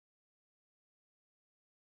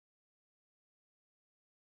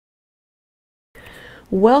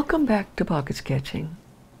Welcome back to Pocket Sketching.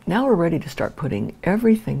 Now we're ready to start putting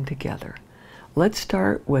everything together. Let's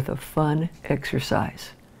start with a fun exercise.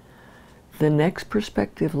 The next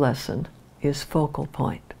perspective lesson is focal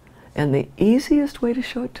point. And the easiest way to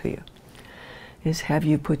show it to you is have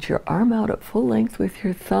you put your arm out at full length with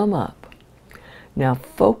your thumb up. Now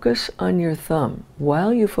focus on your thumb.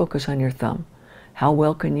 While you focus on your thumb, how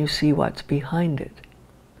well can you see what's behind it?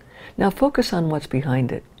 Now focus on what's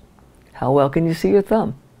behind it. How well can you see your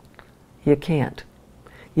thumb? You can't.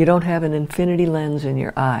 You don't have an infinity lens in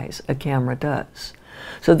your eyes. A camera does.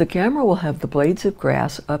 So the camera will have the blades of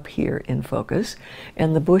grass up here in focus,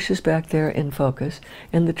 and the bushes back there in focus,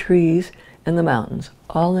 and the trees and the mountains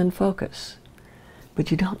all in focus.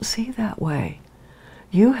 But you don't see that way.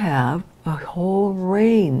 You have a whole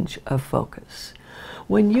range of focus.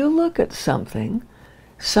 When you look at something,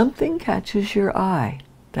 something catches your eye.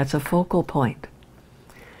 That's a focal point.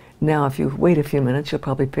 Now, if you wait a few minutes, you'll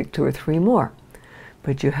probably pick 2 or 3 more.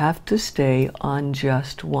 But you have to stay on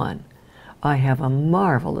just one. I have a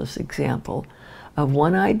marvelous example of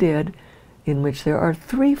one I did in which there are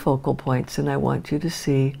 3 focal points, and I want you to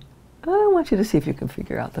see if you can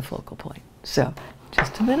figure out the focal point. So,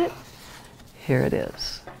 just a minute. Here it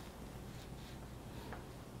is.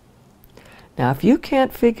 Now, if you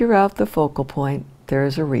can't figure out the focal point, there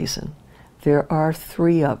is a reason. There are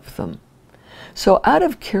 3 of them. So out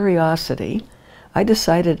of curiosity, I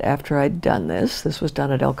decided after I'd done this was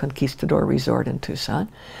done at El Conquistador Resort in Tucson,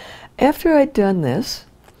 after I'd done this,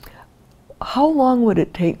 how long would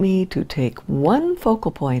it take me to take one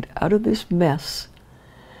focal point out of this mess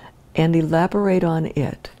and elaborate on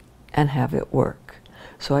it and have it work?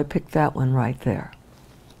 So I picked that one right there.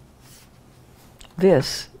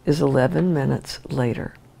 This is 11 minutes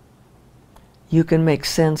later. You can make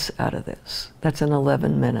sense out of this. That's an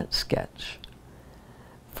 11-minute sketch.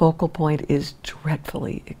 Focal point is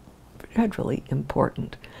dreadfully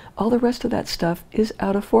important. All the rest of that stuff is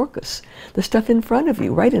out of focus. The stuff in front of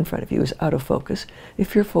you, right in front of you, is out of focus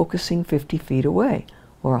if you're focusing 50 feet away,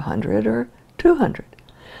 or 100 or 200.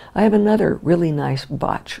 I have another really nice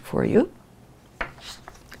botch for you.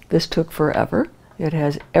 This took forever. It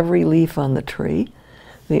has every leaf on the tree.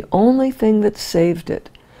 The only thing that saved it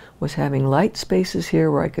was having light spaces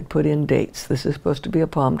here where I could put in dates. This is supposed to be a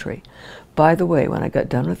palm tree. By the way, when I got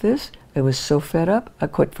done with this, I was so fed up, I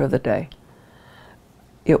quit for the day.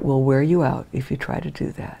 It will wear you out if you try to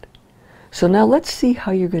do that. So now let's see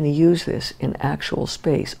how you're going to use this in actual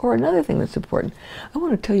space. Or another thing that's important, I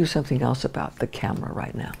want to tell you something else about the camera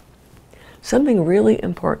right now. Something really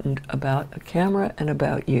important about a camera and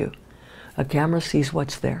about you. A camera sees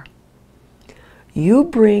what's there. You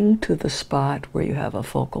bring to the spot where you have a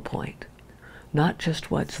focal point, not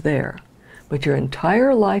just what's there, but your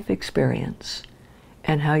entire life experience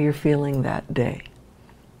and how you're feeling that day.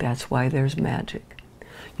 That's why there's magic.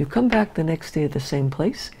 You come back the next day at the same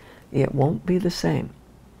place, it won't be the same.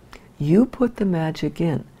 You put the magic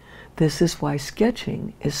in. This is why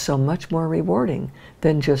sketching is so much more rewarding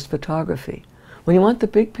than just photography. When you want the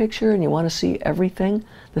big picture and you want to see everything,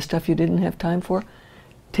 the stuff you didn't have time for,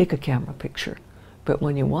 take a camera picture. But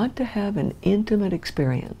when you want to have an intimate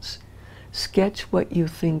experience, sketch what you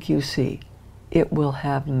think you see. It will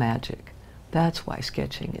have magic. That's why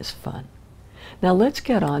sketching is fun. Now let's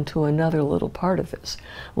get on to another little part of this.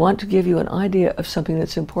 I want to give you an idea of something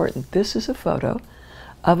that's important. This is a photo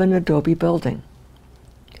of an adobe building.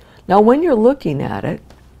 Now when you're looking at it,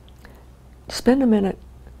 spend a minute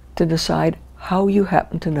to decide how you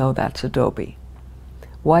happen to know that's adobe.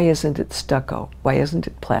 Why isn't it stucco? Why isn't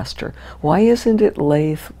it plaster? Why isn't it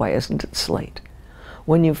lathe? Why isn't it slate?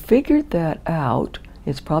 When you've figured that out,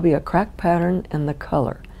 it's probably a crack pattern and the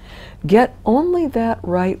color. Get only that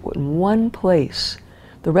right in one place.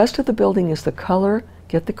 The rest of the building is the color.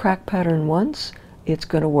 Get the crack pattern once, it's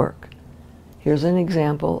going to work. Here's an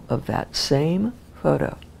example of that same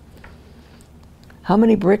photo. How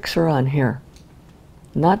many bricks are on here?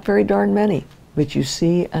 Not very darn many, but you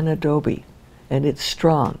see an adobe. And it's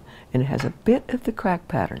strong, and it has a bit of the crack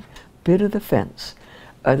pattern, bit of the fence.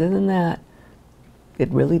 Other than that, it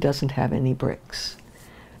really doesn't have any bricks.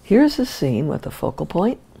 Here's a scene with a focal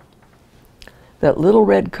point. That little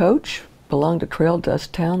red coach belonged to Trail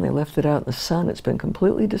Dust Town. They left it out in the sun. It's been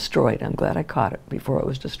completely destroyed. I'm glad I caught it before it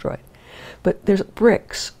was destroyed. But there's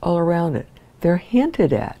bricks all around it. They're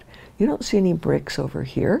hinted at. You don't see any bricks over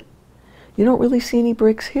here. You don't really see any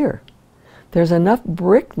bricks here. There's enough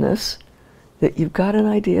brickness that you've got an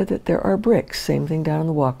idea that there are bricks. Same thing down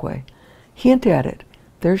the walkway. Hint at it.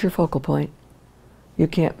 There's your focal point. You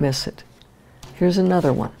can't miss it. Here's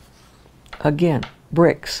another one. Again,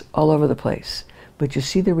 bricks all over the place. but you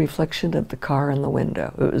see the reflection of the car in the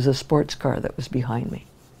window. It was a sports car that was behind me.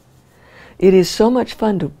 It is so much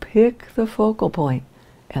fun to pick the focal point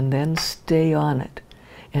and then stay on it.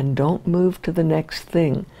 And don't move to the next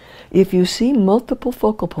thing. If you see multiple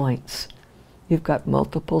focal points, you've got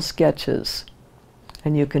multiple sketches,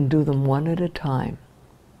 and you can do them one at a time.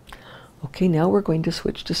 Okay, now we're going to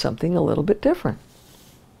switch to something a little bit different.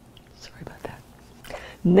 Sorry about that.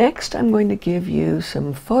 Next, I'm going to give you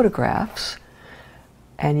some photographs,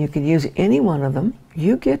 and you can use any one of them.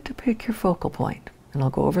 You get to pick your focal point, and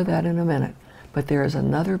I'll go over that in a minute. But there is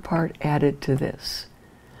another part added to this.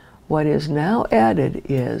 What is now added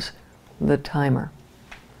is the timer.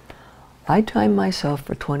 I time myself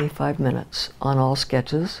for 25 minutes on all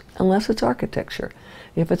sketches, unless it's architecture.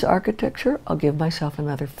 If it's architecture, I'll give myself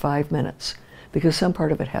another 5 minutes, because some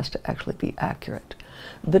part of it has to actually be accurate.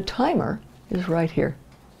 The timer is right here.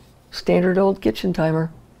 Standard old kitchen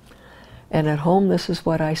timer. And at home, this is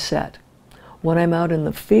what I set. When I'm out in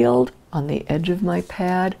the field, on the edge of my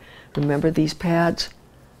pad, remember these pads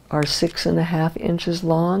are 6.5 inches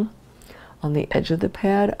long. On the edge of the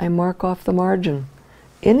pad, I mark off the margin.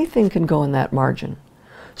 Anything can go in that margin.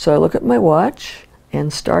 So I look at my watch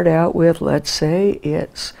and start out with, let's say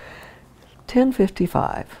it's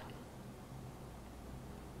 10:55.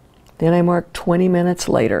 Then I mark 20 minutes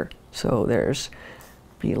later. So there's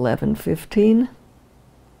 11:15.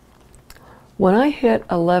 When I hit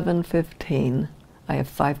 11:15, I have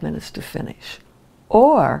 5 minutes to finish.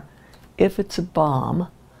 Or, if it's a bomb,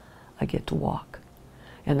 I get to walk.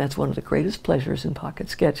 And that's one of the greatest pleasures in pocket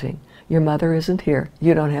sketching. Your mother isn't here.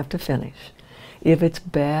 You don't have to finish. If it's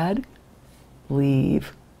bad,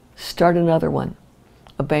 leave. Start another one.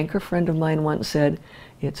 A banker friend of mine once said,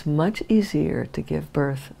 it's much easier to give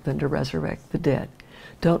birth than to resurrect the dead.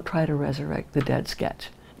 Don't try to resurrect the dead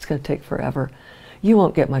sketch. It's going to take forever. You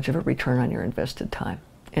won't get much of a return on your invested time.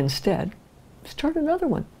 Instead, start another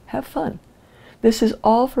one. Have fun. This is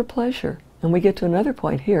all for pleasure. And we get to another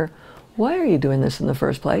point here. Why are you doing this in the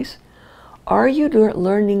first place? Are you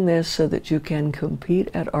learning this so that you can compete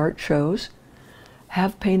at art shows?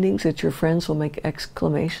 Have paintings that your friends will make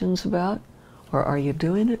exclamations about? Or are you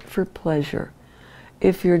doing it for pleasure?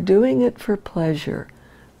 If you're doing it for pleasure,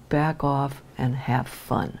 back off and have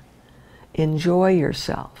fun. Enjoy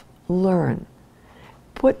yourself. Learn.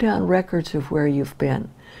 Put down records of where you've been.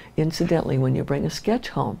 Incidentally, when you bring a sketch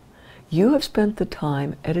home, you have spent the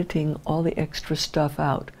time editing all the extra stuff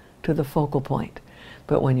out to the focal point.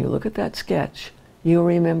 But when you look at that sketch, you'll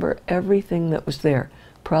remember everything that was there,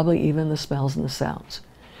 probably even the smells and the sounds.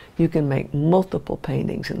 You can make multiple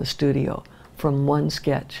paintings in the studio from one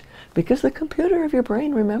sketch because the computer of your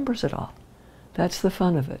brain remembers it all. That's the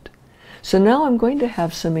fun of it. So now I'm going to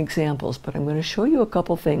have some examples, but I'm going to show you a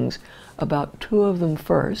couple things about 2 of them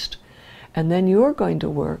first, and then you're going to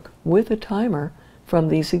work with a timer from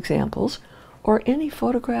these examples or any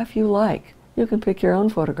photograph you like. You can pick your own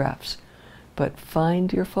photographs, but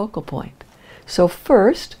find your focal point. So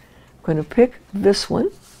first, I'm going to pick this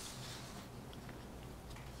one.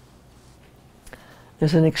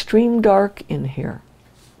 There's an extreme dark in here.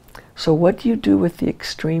 So what do you do with the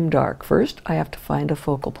extreme dark? First, I have to find a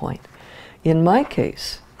focal point. In my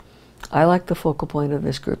case, I like the focal point of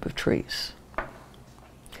this group of trees.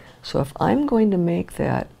 So if I'm going to make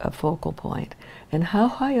that a focal point, and how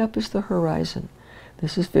high up is the horizon?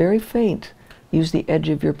 This is very faint. Use the edge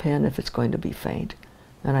of your pen if it's going to be faint.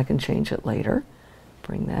 And I can change it later.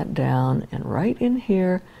 Bring that down, and right in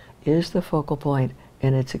here is the focal point,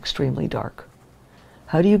 and it's extremely dark.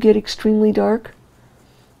 How do you get extremely dark?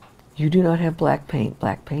 You do not have black paint.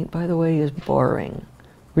 Black paint, by the way, is boring.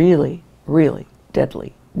 Really, really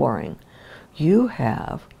deadly boring. You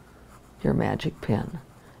have your magic pen,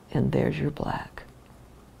 and there's your black.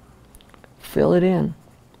 Fill it in.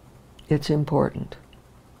 It's important.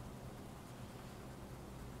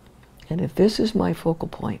 And if this is my focal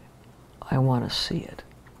point, I want to see it.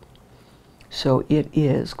 So it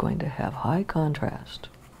is going to have high contrast.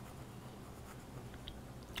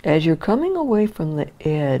 As you're coming away from the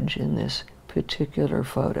edge in this particular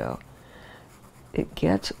photo, it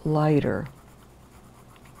gets lighter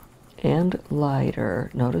and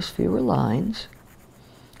lighter. Notice fewer lines,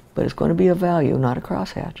 but it's going to be a value, not a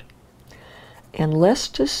crosshatch. And less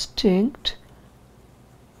distinct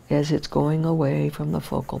as it's going away from the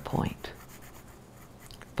focal point.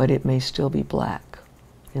 But it may still be black.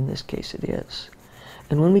 In this case it is.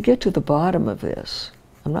 And when we get to the bottom of this,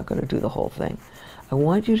 I'm not going to do the whole thing. I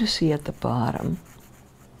want you to see at the bottom,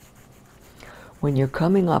 when you're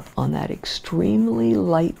coming up on that extremely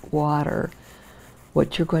light water,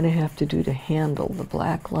 what you're going to have to do to handle the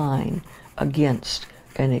black line against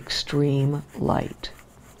an extreme light.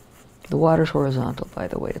 The water's horizontal, by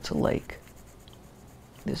the way, it's a lake.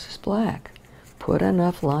 This is black. Put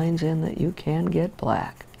enough lines in that you can get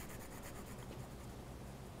black.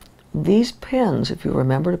 These pens, if you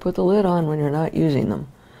remember to put the lid on when you're not using them,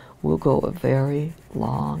 will go a very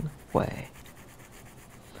long way.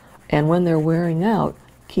 And when they're wearing out,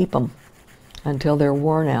 keep them until they're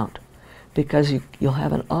worn out, because you'll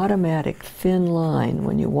have an automatic thin line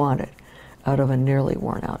when you want it out of a nearly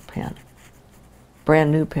worn out pen.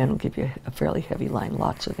 Brand new pen will give you a fairly heavy line,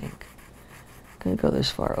 lots of ink. I'm going to go this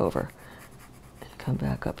far over and come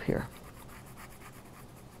back up here.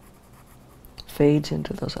 Fades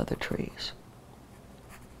into those other trees.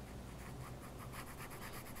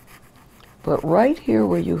 But right here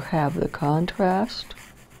where you have the contrast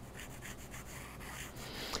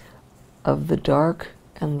of the dark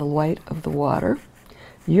and the light of the water,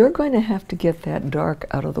 you're going to have to get that dark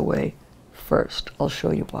out of the way first. I'll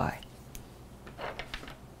show you why.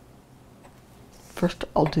 First,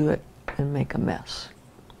 I'll do it and make a mess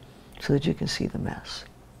so that you can see the mess.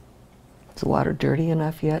 Is the water dirty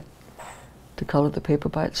enough yet to color the paper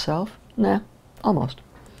by itself? Nah, almost.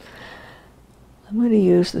 I'm going to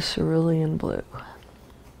use the cerulean blue.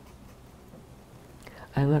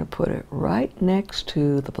 I'm going to put it right next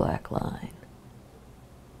to the black line.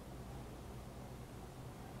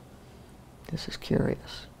 This is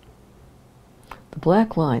curious. The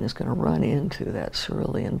black line is going to run into that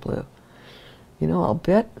cerulean blue. You know, I'll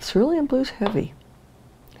bet cerulean blue's heavy.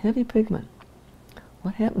 Heavy pigment.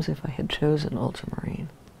 What happens if I had chosen ultramarine?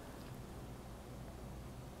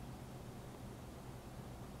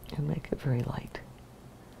 And make it very light.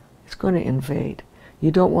 It's going to invade.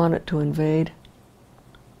 You don't want it to invade.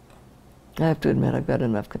 I have to admit I've got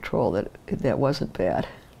enough control that that wasn't bad.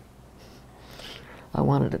 I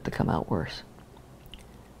wanted it to come out worse.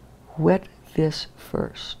 Wet this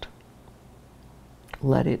first.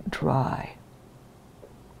 Let it dry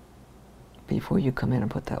before you come in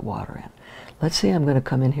and put that water in. Let's say I'm going to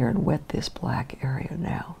come in here and wet this black area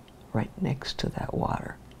now, right next to that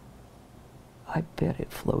water. I bet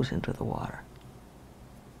it flows into the water.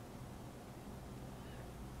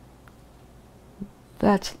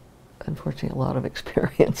 That's, unfortunately, a lot of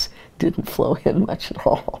experience. Didn't flow in much at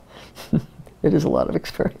all. It is a lot of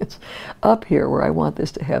experience. Up here, where I want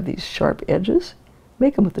this to have these sharp edges,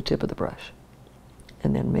 make them with the tip of the brush.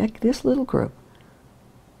 And then make this little group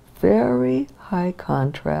very high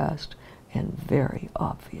contrast and very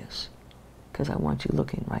obvious, because I want you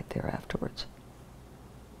looking right there afterwards.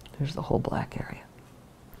 There's the whole black area.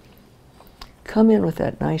 Come in with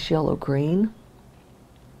that nice yellow green.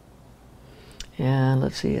 And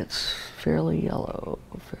let's see, it's fairly yellow,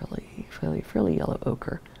 fairly yellow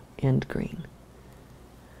ochre and green.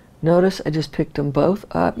 Notice I just picked them both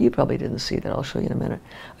up. You probably didn't see that. I'll show you in a minute.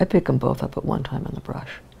 I pick them both up at one time on the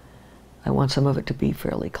brush. I want some of it to be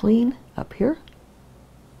fairly clean up here.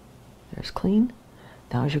 There's clean.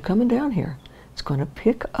 Now as you're coming down here, it's going to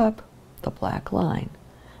pick up the black line,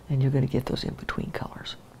 and you're going to get those in-between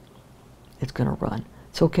colors. It's going to run.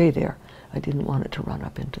 It's okay there. I didn't want it to run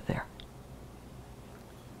up into there.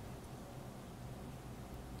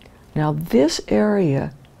 Now this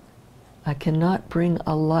area I cannot bring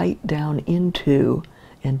a light down into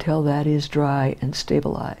until that is dry and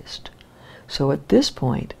stabilized. So at this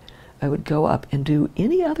point, I would go up and do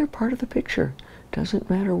any other part of the picture. Doesn't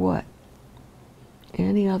matter what.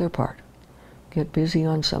 Any other part. Get busy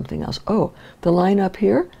on something else. Oh, the line up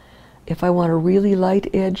here, if I want a really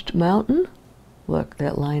light-edged mountain, look,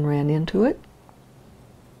 that line ran into it.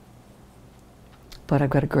 But I've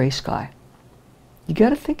got a gray sky. You got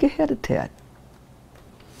to think ahead a tad.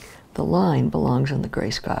 The line belongs in the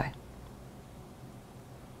gray sky.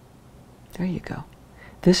 There you go.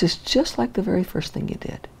 This is just like the very first thing you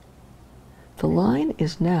did. The line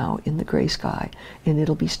is now in the gray sky, and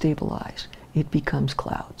it'll be stabilized. It becomes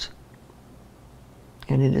clouds.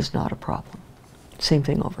 And it is not a problem. Same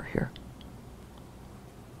thing over here.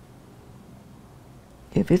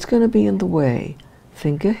 If it's going to be in the way,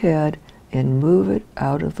 think ahead and move it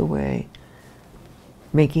out of the way,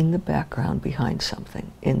 making the background behind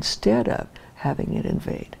something instead of having it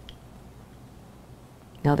invade.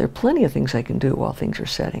 Now there are plenty of things I can do while things are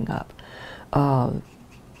setting up.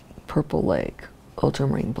 Purple lake,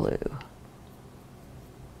 ultramarine blue.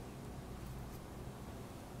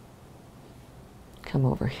 Come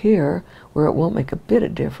over here where it won't make a bit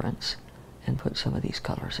of difference and put some of these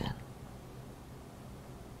colors in.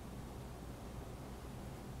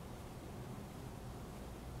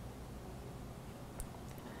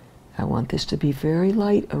 I want this to be very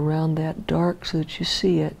light around that dark so that you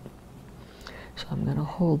see it. So I'm going to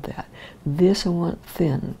hold that. This I want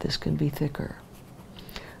thin. This can be thicker.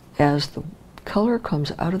 As the color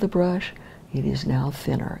comes out of the brush, it is now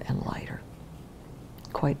thinner and lighter.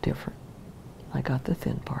 Quite different. I got the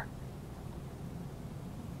thin part.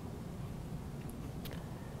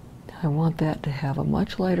 I want that to have a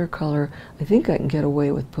much lighter color. I think I can get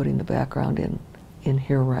away with putting the background in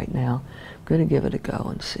here right now. I'm going to give it a go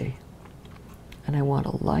and see. And I want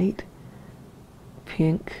a light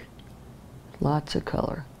pink, lots of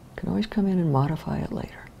color. Can always come in and modify it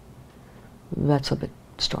later. That's a bit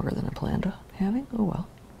stronger than I planned on having. Oh well.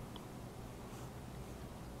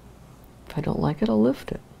 If I don't like it, I'll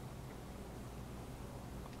lift it.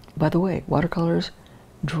 By the way, watercolors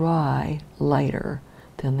dry lighter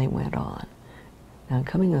than they went on. Now I'm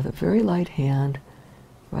coming with a very light hand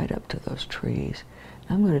right up to those trees.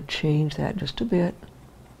 I'm going to change that just a bit.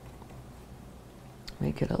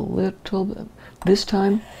 Make it a little bit. This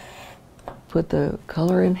time, put the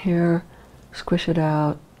color in here, squish it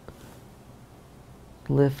out,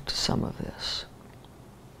 lift some of this.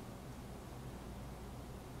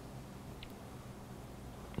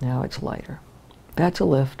 Now it's lighter. That's a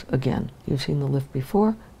lift again. You've seen the lift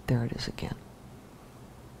before. There it is again.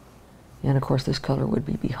 And of course this color would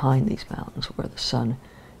be behind these mountains where the sun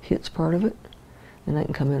hits part of it. And I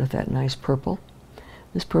can come in with that nice purple.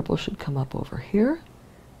 This purple should come up over here.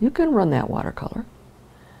 You can run that watercolor.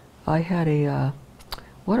 I had a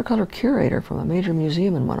watercolor curator from a major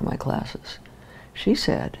museum in one of my classes. She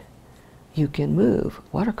said you can move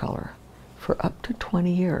watercolor for up to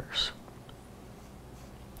 20 years.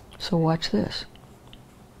 So watch this.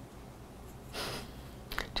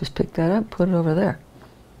 Just pick that up, put it over there.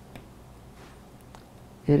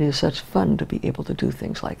 It is such fun to be able to do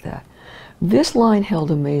things like that. This line held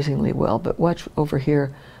amazingly well, but watch over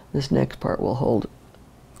here, this next part will hold,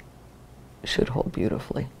 should hold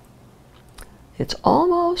beautifully. It's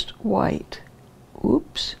almost white.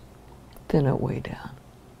 Oops, thin it way down.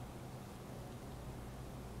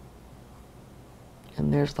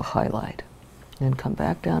 And there's the highlight. And come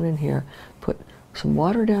back down in here, put some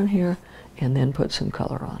water down here, and then put some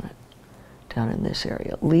color on it, down in this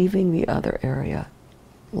area, leaving the other area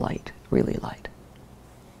light, really light.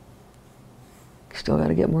 Still got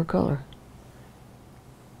to get more color.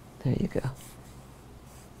 There you go.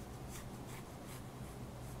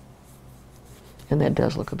 And that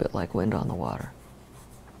does look a bit like wind on the water.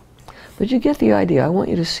 But you get the idea. I want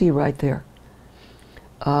you to see right there.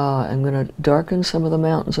 I'm going to darken some of the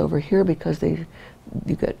mountains over here because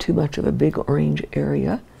you've got too much of a big orange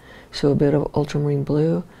area. So a bit of ultramarine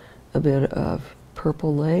blue, a bit of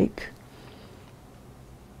purple lake,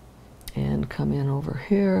 and come in over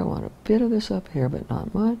here. I want a bit of this up here, but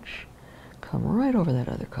not much. Come right over that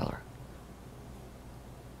other color.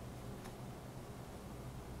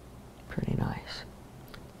 Pretty nice.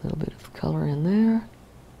 A little bit of color in there,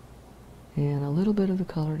 and a little bit of the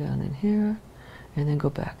color down in here, and then go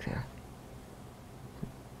back there.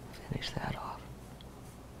 Finish that off.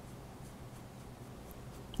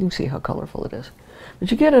 You can see how colorful it is.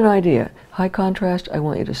 But you get an idea. High contrast, I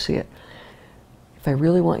want you to see it. If I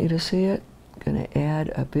really want you to see it, I'm going to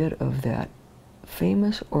add a bit of that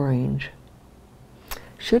famous orange.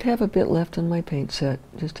 Should have a bit left on my paint set,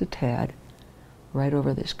 just a tad, right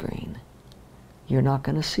over this green. You're not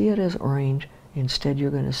going to see it as orange. Instead,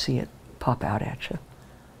 you're going to see it pop out at you.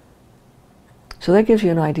 So that gives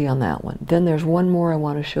you an idea on that one. Then there's one more I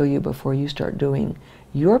want to show you before you start doing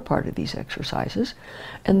your part of these exercises,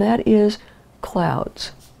 and that is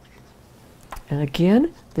clouds. And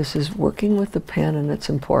again, this is working with the pen, and it's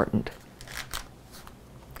important.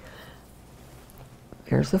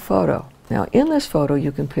 Here's the photo. Now, in this photo,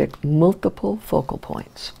 you can pick multiple focal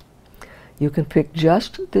points. You can pick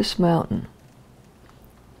just this mountain.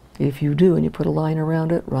 If you do, and you put a line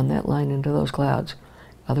around it, run that line into those clouds.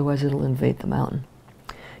 Otherwise, it'll invade the mountain.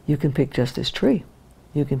 You can pick just this tree.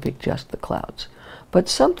 You can pick just the clouds. But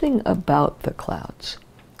something about the clouds.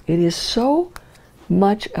 It is so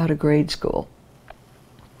much out of grade school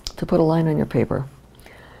to put a line on your paper,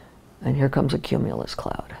 and here comes a cumulus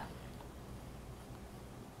cloud.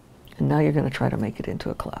 And now you're going to try to make it into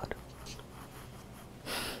a cloud.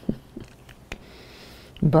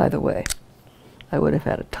 By the way, I would have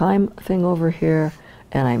had a time thing over here,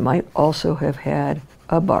 and I might also have had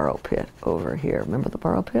a borrow pit over here. Remember the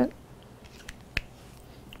borrow pit?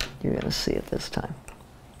 You're going to see it this time.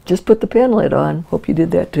 Just put the pen lid on. Hope you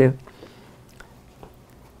did that too.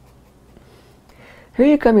 Here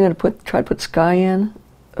you come. You're going to try to put sky in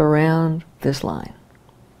around this line.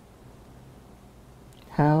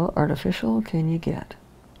 How artificial can you get?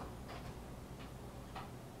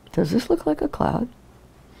 Does this look like a cloud?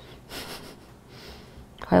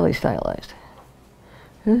 highly stylized.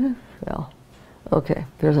 Well, okay,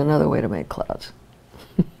 there's another way to make clouds.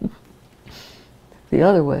 The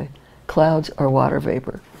other way, clouds are water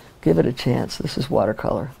vapor. Give it a chance. This is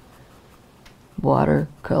watercolor.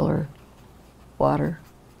 Watercolor, water.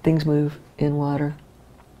 Things move in water.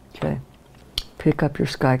 Okay. Pick up your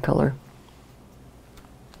sky color.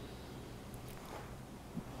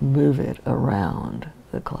 Move it around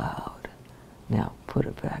the cloud. Now put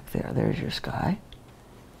it back there. There's your sky.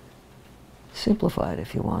 Simplify it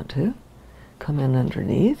if you want to. Come in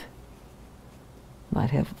underneath. Might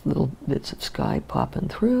have little bits of sky popping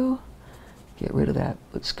through. Get rid of that.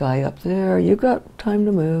 Put sky up there. You've got time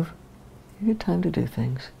to move. You get time to do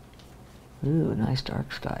things. Ooh, nice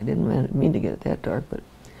dark sky. Didn't mean to get it that dark, but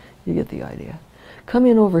you get the idea. Come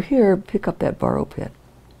in over here, pick up that borrow pit.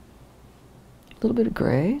 A little bit of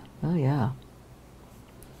gray. Oh yeah.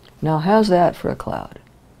 Now how's that for a cloud?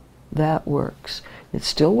 That works. It's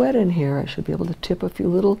still wet in here. I should be able to tip a few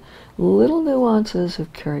little nuances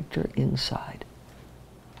of character inside.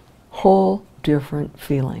 Whole different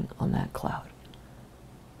feeling on that cloud.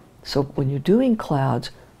 So when you're doing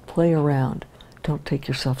clouds, play around. Don't take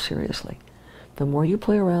yourself seriously. The more you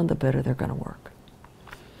play around, the better they're going to work.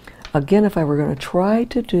 Again, if I were going to try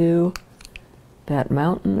to do that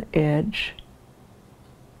mountain edge,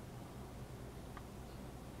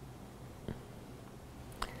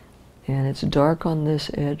 and it's dark on this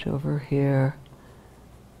edge over here.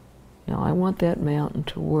 Now I want that mountain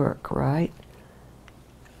to work, right?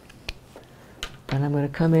 And I'm going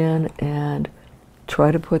to come in and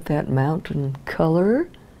try to put that mountain color.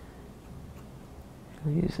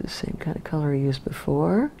 I'll use the same kind of color I used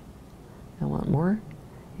before. I want more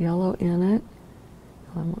yellow in it.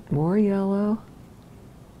 I want more yellow.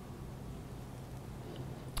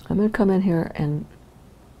 I'm going to come in here and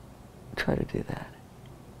try to do that.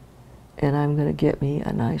 And I'm going to get me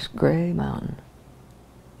a nice gray mountain.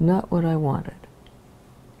 Not what I wanted.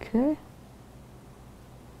 Okay?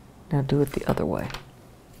 Now do it the other way.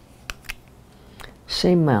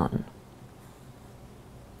 Same mountain.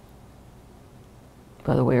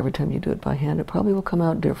 By the way, every time you do it by hand, it probably will come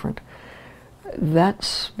out different.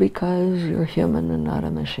 That's because you're human and not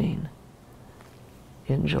a machine.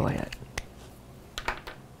 Enjoy it.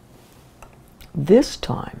 This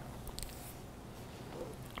time,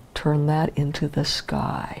 turn that into the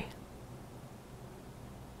sky.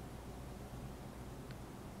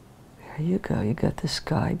 There you go. You got the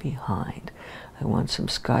sky behind. I want some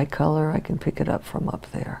sky color. I can pick it up from up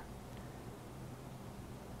there.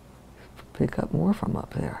 Pick up more from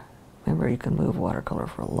up there. Remember, you can move watercolor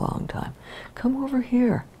for a long time. Come over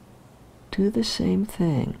here. Do the same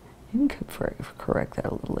thing. You can correct that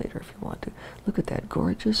a little later if you want to. Look at that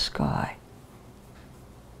gorgeous sky.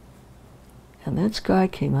 And that sky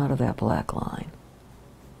came out of that black line,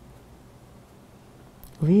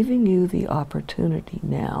 leaving you the opportunity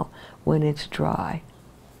now, when it's dry,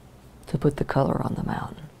 to put the color on the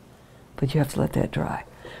mountain. But you have to let that dry.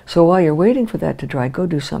 So while you're waiting for that to dry, go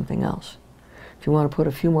do something else. If you want to put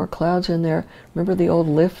a few more clouds in there, remember the old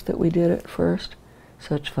lift that we did at first?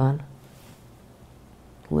 Such fun.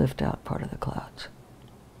 Lift out part of the clouds.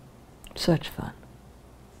 Such fun.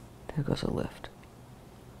 There goes a lift.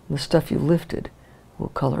 The stuff you lifted will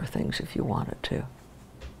color things if you want it to.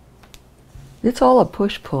 It's all a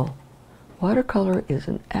push-pull. Watercolor is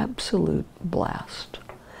an absolute blast.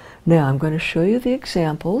 Now I'm going to show you the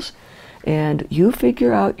examples, and you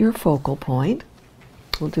figure out your focal point.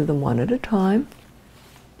 We'll do them one at a time.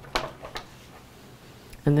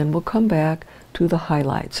 And then we'll come back to the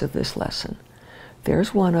highlights of this lesson.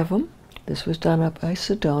 There's one of them. This was done up by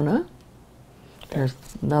Sedona. There's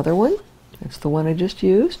another one. It's the one I just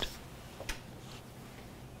used.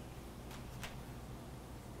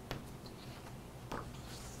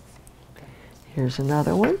 Here's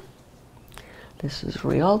another one. This is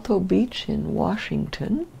Rialto Beach in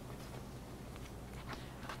Washington.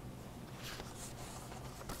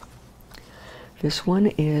 This one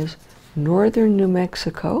is northern New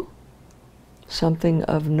Mexico. Something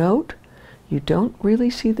of note, you don't really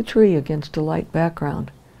see the tree against a light background.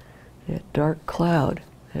 That dark cloud,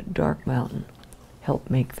 that dark mountain, helped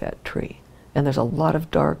make that tree. And there's a lot of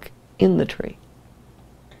dark in the tree.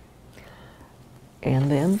 And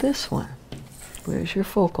then this one. Where's your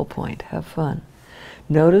focal point? Have fun.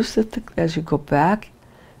 Notice that as you go back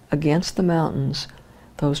against the mountains,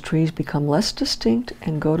 those trees become less distinct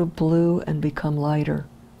and go to blue and become lighter.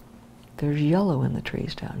 There's yellow in the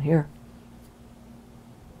trees down here.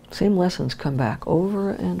 Same lessons come back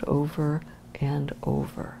over and over and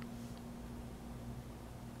over.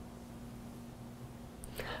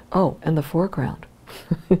 Oh, and the foreground.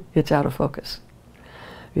 It's out of focus.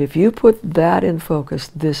 If you put that in focus,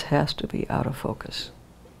 this has to be out of focus.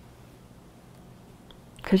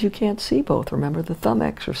 Because you can't see both. Remember the thumb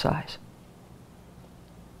exercise.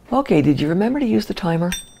 Okay, did you remember to use the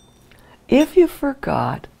timer? If you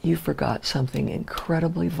forgot something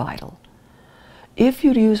incredibly vital. If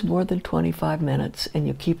you use more than 25 minutes and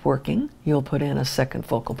you keep working, you'll put in a second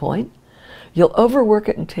focal point. You'll overwork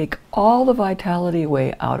it and take all the vitality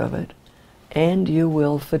away out of it, and you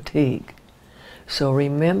will fatigue. So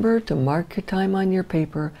remember to mark your time on your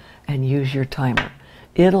paper and use your timer.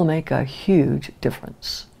 It'll make a huge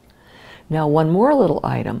difference. Now, one more little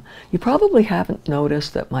item. You probably haven't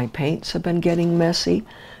noticed that my paints have been getting messy.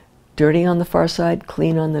 Dirty on the far side,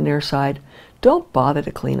 clean on the near side. Don't bother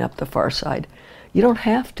to clean up the far side. You don't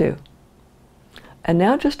have to. And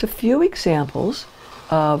now just a few examples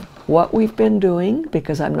of what we've been doing,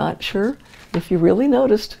 because I'm not sure if you really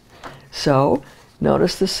noticed. So,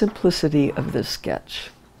 notice the simplicity of this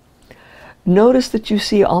sketch. Notice that you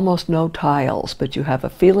see almost no tiles, but you have a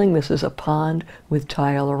feeling this is a pond with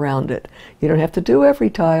tile around it. You don't have to do every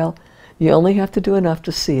tile. You only have to do enough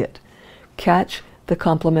to see it. Catch the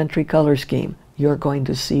complementary color scheme. You're going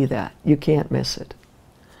to see that. You can't miss it.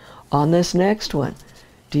 On this next one,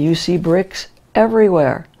 do you see bricks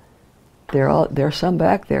everywhere? There's some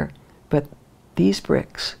back there, but these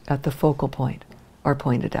bricks at the focal point are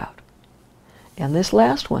pointed out. And this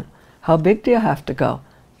last one, how big do you have to go?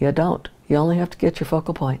 You don't. You only have to get your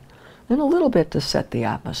focal point and a little bit to set the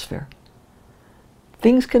atmosphere.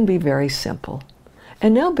 Things can be very simple.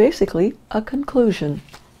 And now basically a conclusion.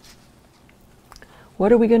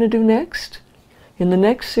 What are we going to do next? In the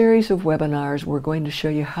next series of webinars, we're going to show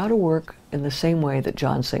you how to work in the same way that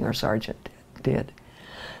John Singer Sargent did.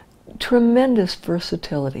 Tremendous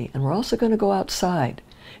versatility. And we're also going to go outside,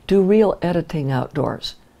 do real editing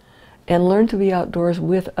outdoors, and learn to be outdoors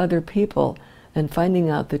with other people and finding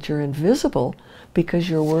out that you're invisible because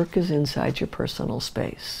your work is inside your personal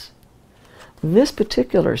space. This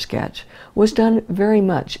particular sketch was done very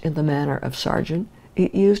much in the manner of Sargent.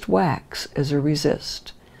 It used wax as a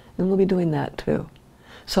resist, and we'll be doing that too.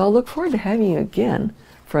 So I'll look forward to having you again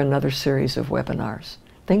for another series of webinars.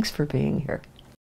 Thanks for being here.